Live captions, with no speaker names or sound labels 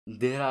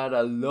There are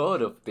a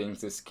lot of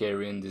things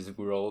scary in this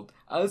world,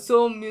 and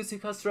some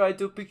music has tried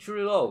to picture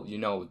it all.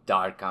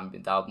 Dark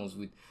ambient albums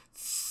with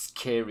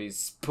scary,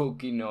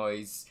 spooky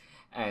noise,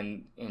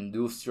 and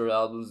industrial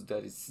albums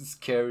that is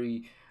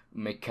scary,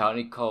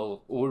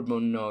 mechanical,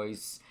 urban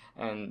noise,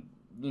 and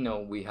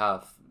we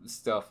have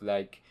stuff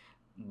like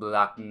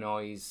black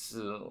noise,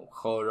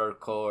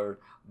 horrorcore,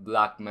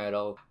 black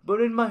metal.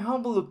 But in my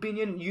humble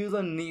opinion, you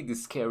don't need the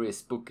scary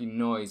spooky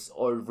noise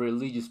or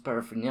religious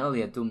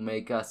paraphernalia to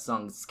make a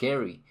song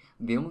scary.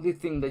 The only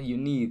thing that you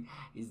need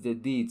is the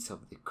deeds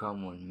of the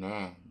common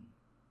man.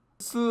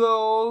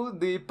 Slow,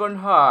 Deep and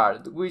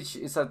Hard, which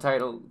is a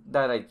title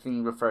that I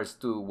think refers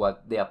to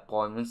what the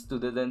appointments to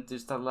the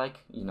dentist are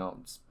like.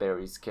 It's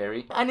very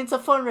scary. And it's a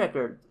fun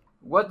record.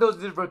 What does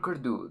this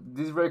record do?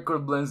 This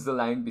record blends the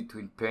line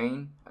between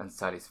pain and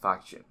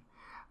satisfaction.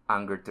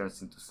 Anger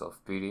turns into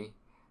self-pity,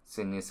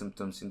 cynicism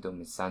turns into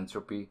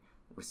misanthropy,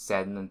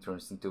 resentment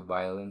turns into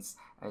violence,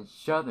 and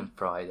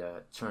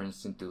schadenfreude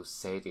turns into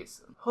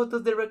sadism. How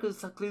does the record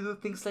exactly do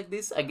things like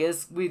this? I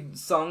guess with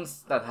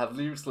songs that have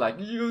lyrics like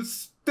 "You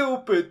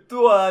stupid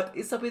twat."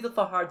 It's a bit of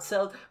a hard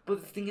sell, but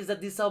the thing is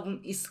that this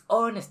album is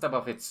honest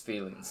about its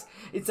feelings.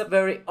 It's a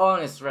very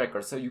honest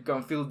record, so you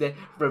can feel the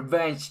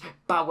revenge,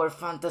 power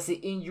fantasy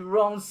in your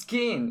own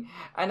skin.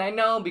 And I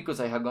know because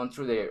I have gone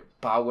through the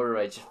power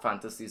rage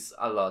fantasies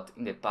a lot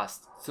in the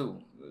past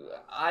too.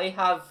 I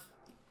have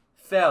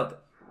felt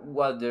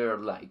what they're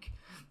like.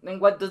 And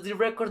what the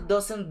record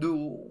doesn't do,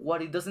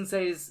 what it doesn't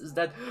say is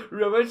that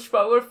revenge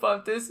power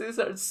fantasies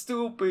are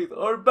stupid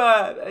or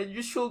bad and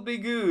you should be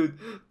good.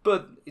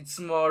 But it's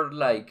more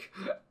like,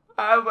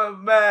 I'm a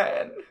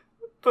man,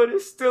 but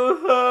it still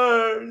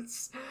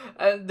hurts.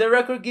 And the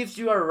record gives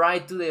you a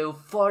ride to the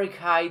euphoric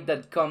high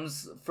that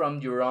comes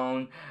from your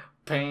own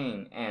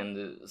pain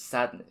and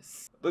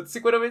sadness. But see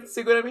what I mean?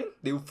 See what I mean?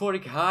 The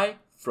euphoric high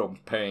from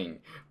pain.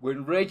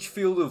 When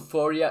rage-filled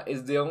euphoria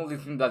is the only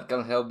thing that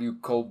can help you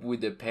cope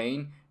with the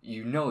pain,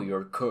 you know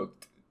you're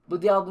cooked. But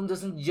the album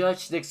doesn't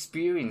judge the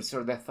experience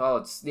or the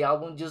thoughts, the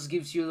album just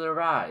gives you the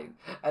ride.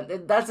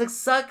 And that's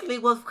exactly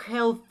what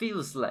hell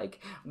feels like,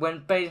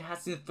 when pain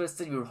has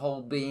infested your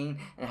whole being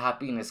and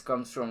happiness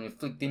comes from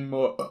inflicting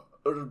more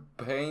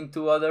pain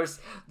to others.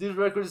 This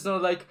record is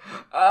not like,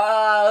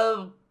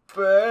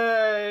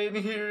 pain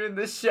here in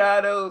the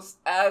shadows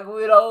and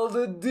with all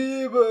the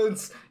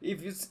demons.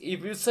 If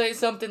you say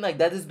something like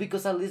that, it's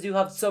because at least you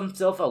have some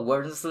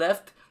self-awareness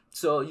left,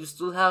 so you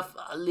still have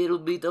a little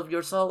bit of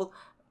your soul.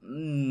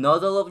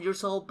 Not all of your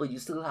soul, but you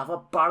still have a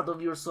part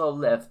of your soul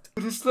left.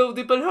 But the Slow,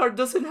 Deep and Hard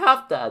doesn't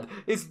have that.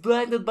 It's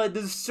blinded by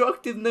the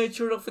destructive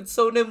nature of its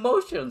own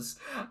emotions.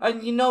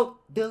 And the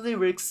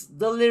lyrics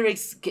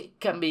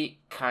can be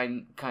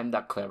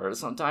kinda clever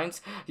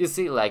sometimes. You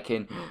see, like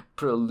in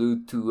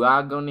Prelude to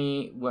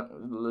Agony,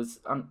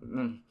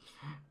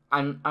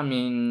 I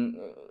mean,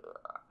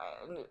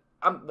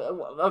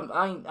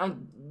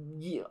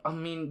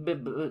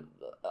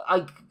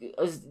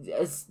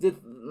 it's the,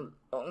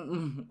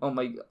 oh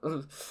my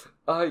god,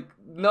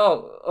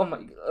 no, oh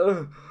my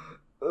god,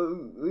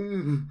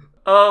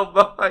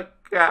 oh my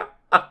god.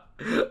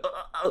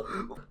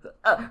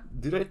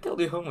 Did I tell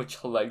you how much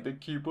I like the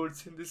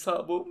keyboards in this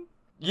album?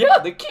 Yeah,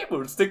 the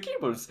keyboards. The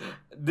keyboards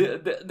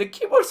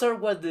are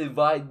what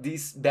divide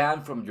this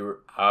band from your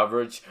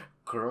average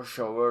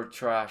crossover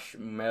trash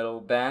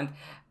metal band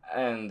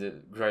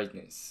and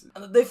greatness.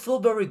 And they feel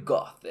very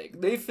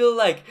gothic. They feel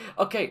like,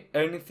 okay,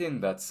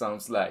 anything that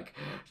sounds like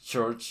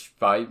church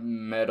pipe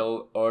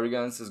metal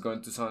organs is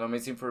going to sound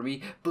amazing for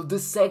me. But the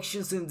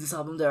sections in this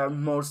album that are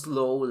more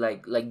slow,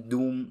 like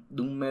doom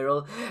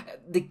metal,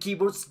 the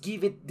keyboards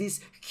give it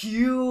this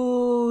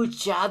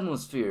huge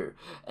atmosphere,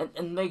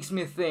 and makes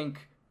me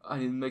think,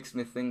 and it makes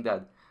me think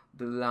that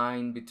the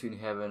line between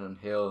heaven and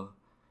hell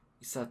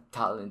is a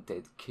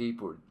talented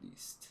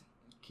keyboardist.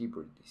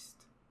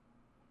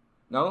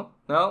 No,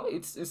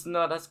 it's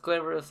not as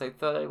clever as I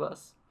thought it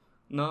was.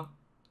 No?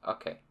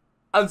 Okay.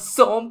 And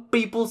some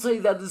people say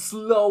that the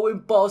slow,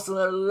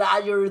 impossible,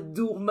 lighter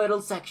doom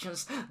metal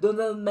sections do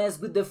not mess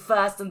with the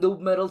fast and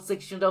doom metal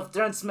section of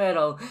trance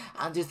metal.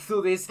 And the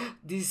truth is,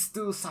 these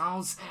two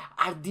sounds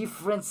are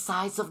different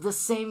sides of the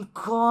same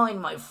coin,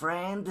 my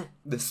friend.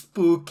 The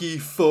spooky,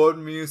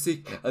 fun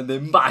music and the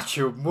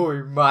macho,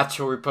 muy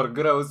macho, hyper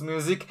gross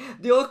music,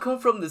 they all come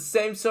from the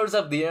same source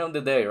at the end of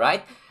the day,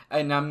 right?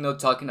 And I'm not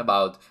talking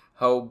about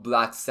how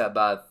Black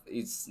Sabbath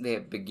is the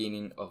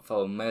beginning of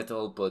all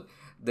metal, but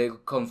they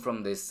come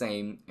from the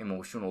same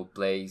emotional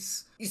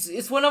place.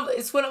 It's one of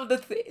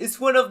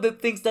the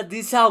things that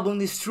this album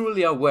is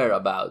truly aware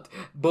about.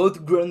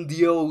 Both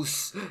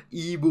grandiose,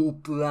 evil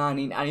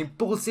planning and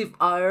impulsive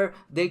ire,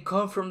 they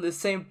come from the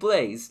same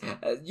place.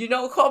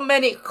 How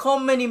many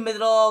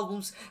metal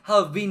albums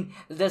have been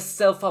less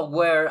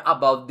self-aware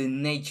about the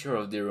nature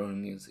of their own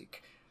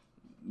music?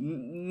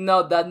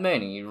 Not that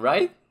many,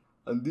 right?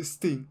 And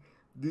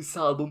this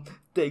album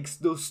takes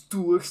those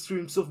two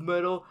extremes of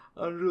metal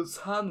and runs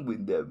hand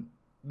with them.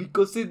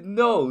 Because it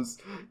knows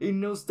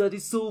that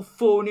it's all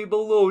phony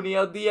baloney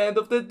at the end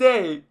of the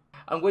day.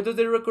 And why does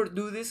the record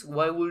do this?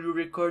 Why will you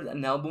record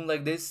an album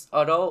like this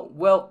at all?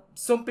 Well,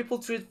 some people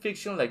treat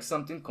fiction like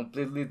something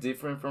completely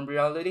different from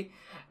reality,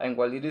 and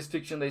while it is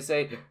fiction, they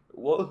say,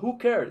 well, who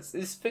cares?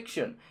 It's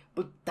fiction.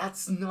 But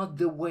that's not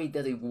the way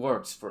that it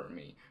works for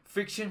me.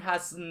 Fiction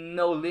has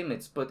no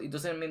limits, but it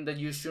doesn't mean that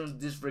you shouldn't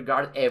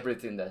disregard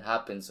everything that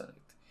happens on it.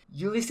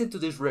 You listen to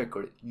this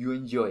record, you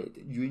enjoy it,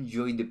 you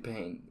enjoy the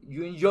pain.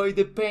 You enjoy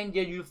the pain,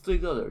 then you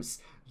inflict others.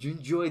 You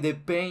enjoy the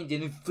pain, then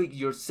you inflict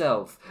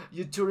yourself.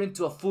 You turn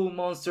into a full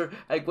monster,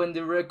 like when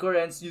the record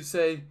ends, you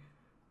say,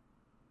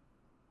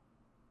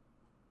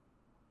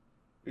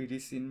 it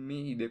is in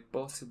me the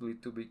possibility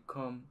to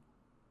become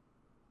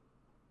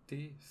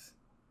this.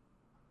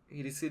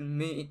 It is in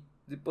me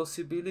the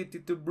possibility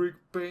to bring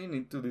pain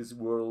into this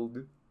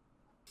world.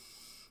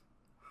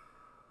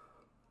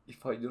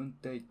 If I don't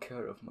take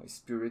care of my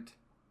spirit,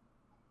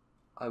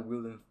 I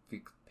will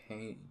inflict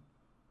pain.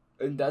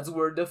 And that's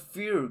where the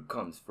fear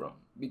comes from.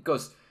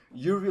 Because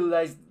you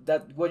realize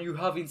that what you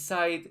have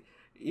inside,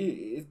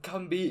 it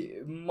can be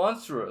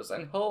monstrous.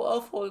 And how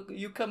awful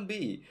you can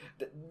be.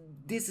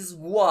 This is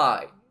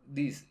why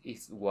this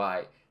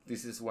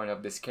is one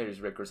of the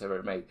scariest records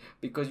ever made,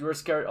 because you're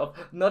scared of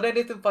not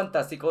anything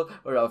fantastical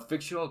or a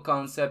fictional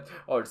concept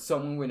or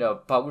someone with a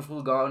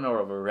powerful gun or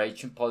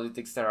overreaching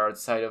politics that are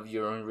outside of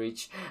your own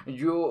reach.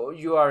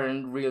 You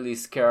aren't really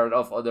scared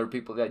of other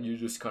people that you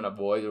just can't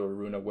avoid or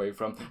run away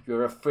from.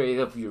 You're afraid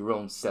of your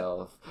own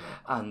self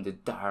and the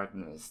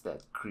darkness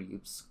that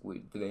creeps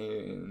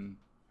within.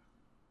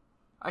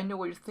 I know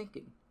what you're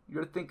thinking.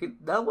 You're thinking,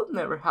 that would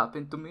never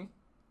happen to me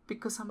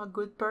because I'm a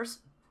good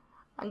person.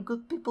 And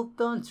good people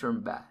don't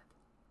turn bad.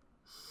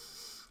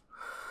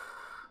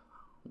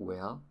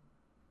 Well,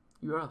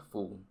 you're a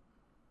fool.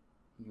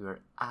 You're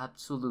an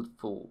absolute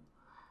fool.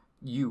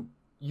 You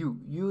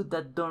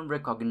that don't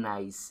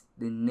recognize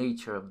the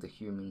nature of the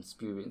human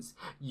experience.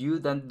 You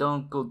that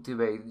don't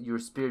cultivate your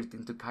spirit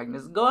into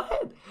kindness. Go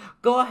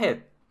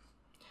ahead.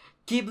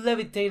 Keep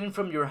levitating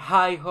from your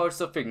high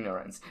horse of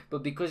ignorance.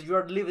 But because you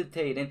are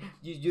levitating,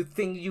 you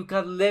think you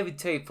can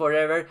levitate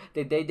forever.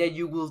 The day that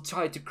you will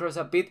try to cross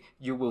a bit,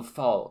 you will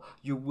fall.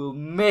 You will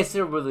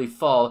miserably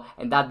fall.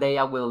 And that day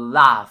I will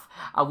laugh.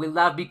 I will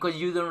laugh because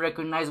you don't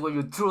recognize what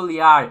you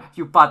truly are.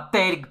 You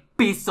pathetic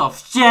piece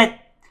of shit.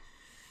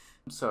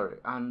 I'm sorry.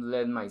 I'm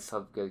letting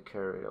myself get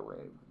carried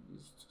away.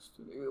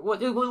 It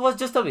was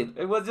just a bit.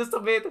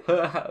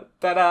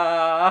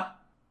 Ta-da!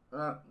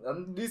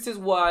 This is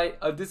why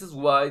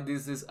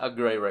this is a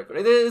great record.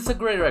 It is a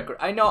great record.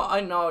 I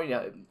know.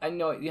 Yeah, I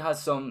know it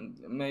has some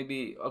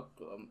maybe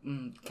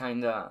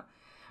kinda.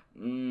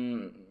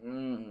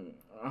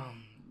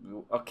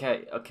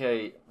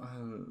 Okay.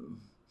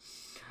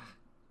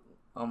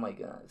 Oh my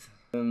god.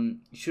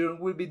 Shouldn't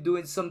we be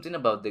doing something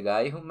about the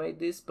guy who made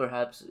this?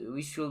 Perhaps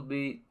we should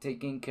be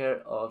taking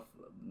care of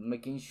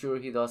making sure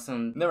he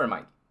doesn't. Never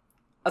mind.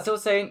 As I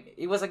was saying,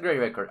 it was a great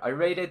record. I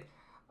rated.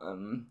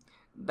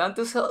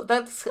 Dante's Hell.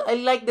 I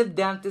like the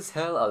Dante's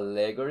Hell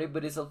allegory,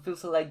 but it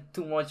feels like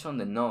too much on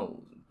the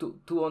nose.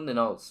 Too on the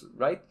nose,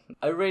 right?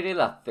 I rated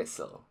a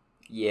Thistle.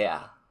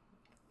 Yeah,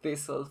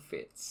 Thistle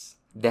fits.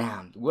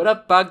 Damn, what a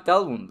packed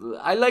album.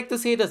 I like to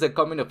see it as a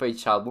coming of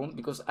age album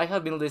because I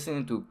have been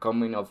listening to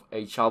coming of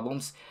age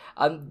albums,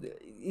 and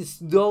it's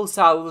those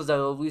albums that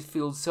always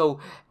feel so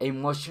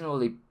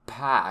emotionally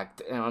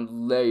packed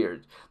and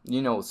layered.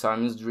 You know,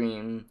 Simon's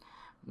Dream,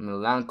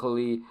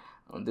 Melancholy,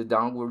 The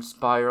Downward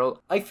Spiral.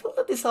 I feel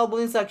that this album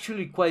is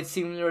actually quite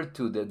similar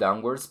to The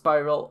Downward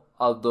Spiral,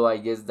 although I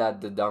guess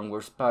that The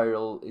Downward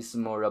Spiral is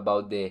more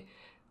about the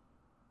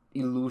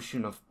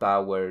illusion of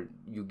power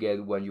you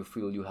get when you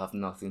feel you have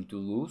nothing to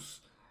lose.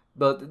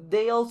 But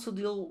they also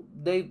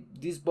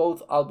these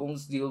both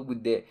albums deal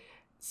with the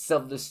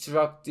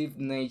self-destructive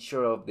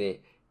nature of the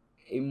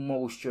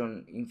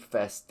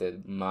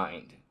emotion-infested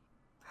mind.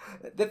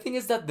 The thing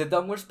is that The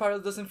Downward Spiral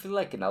doesn't feel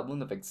like an album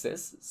that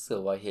exists,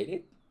 so I hate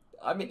it.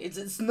 I mean,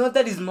 it's not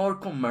that it's more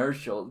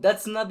commercial.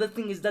 That's not the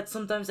thing, is that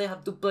sometimes I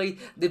have to play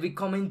the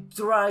Becoming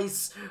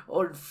thrice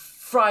or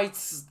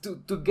thrice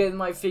to get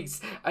my fix.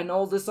 And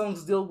all the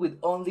songs deal with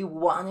only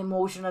one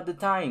emotion at the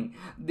time.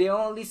 The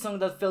only song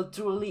that felt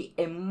truly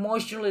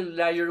emotionally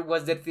layered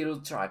was the title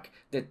track.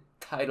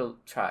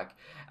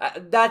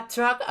 That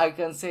track, I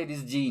can say,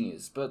 is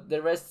genius. But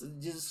the rest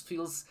just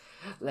feels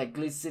like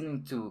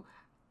listening to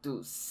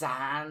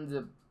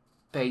sand,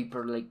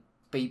 paper, like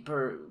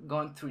paper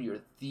going through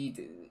your teeth.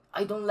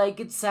 I don't like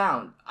its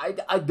sound. I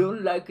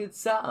don't like its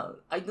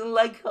sound. I don't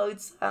like how it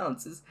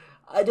sounds.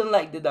 I don't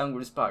like The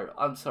Downward Spiral.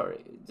 I'm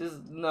sorry.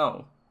 Just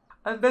no.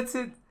 And that's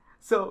it.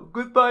 So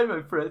goodbye,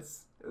 my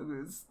friends.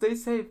 Stay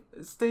safe.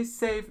 Stay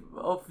safe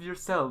of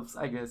yourselves,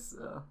 I guess.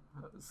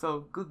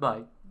 So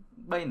goodbye.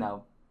 Bye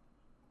now.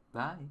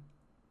 Bye.